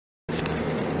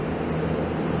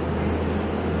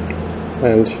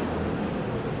and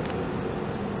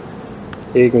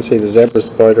you can see the zebra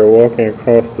spider walking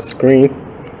across the screen.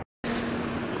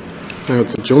 Now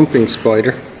it's a jumping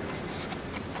spider,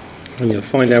 and you'll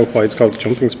find out why it's called a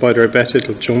jumping spider. I bet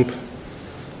it'll jump.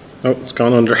 Oh, it's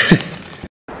gone under.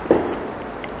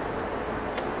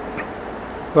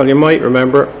 Well, you might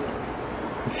remember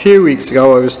a few weeks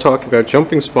ago I was talking about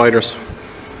jumping spiders,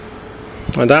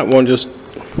 and that one just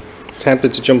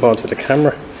attempted to jump onto the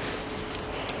camera.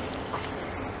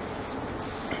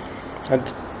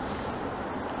 And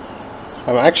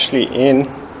I'm actually in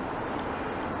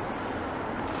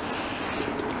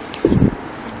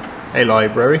a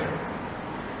library,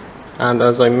 and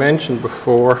as I mentioned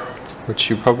before, which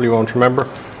you probably won't remember,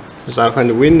 is that when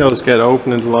the windows get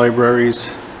open in the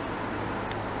libraries,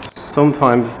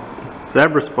 sometimes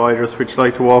zebra spiders, which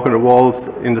like to walk on the walls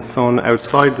in the sun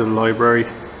outside the library,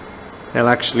 they'll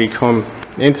actually come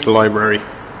into the library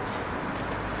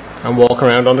and walk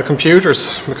around on the computers,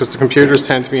 because the computers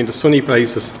tend to be in the sunny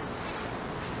places.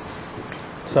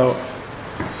 So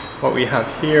what we have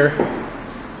here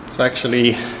is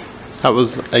actually, that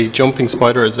was a jumping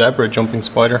spider, a zebra jumping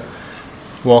spider,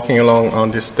 walking along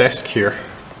on this desk here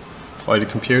by the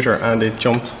computer, and it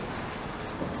jumped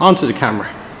onto the camera.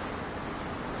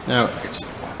 Now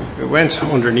it went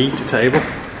underneath the table,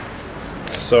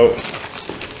 so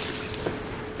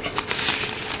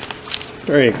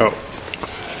there you go.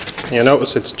 You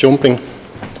notice it's jumping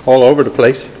all over the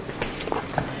place.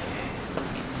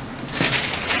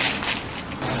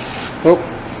 Oh,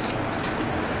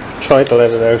 tried to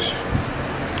let it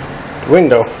out the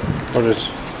window, but it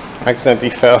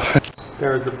accidentally fell.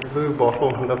 There's a blue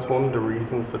bottle, and that's one of the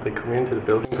reasons that they come into the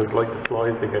building, because like the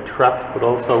flies they get trapped, but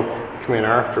also come in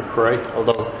after prey,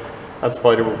 although that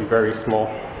spider will be very small.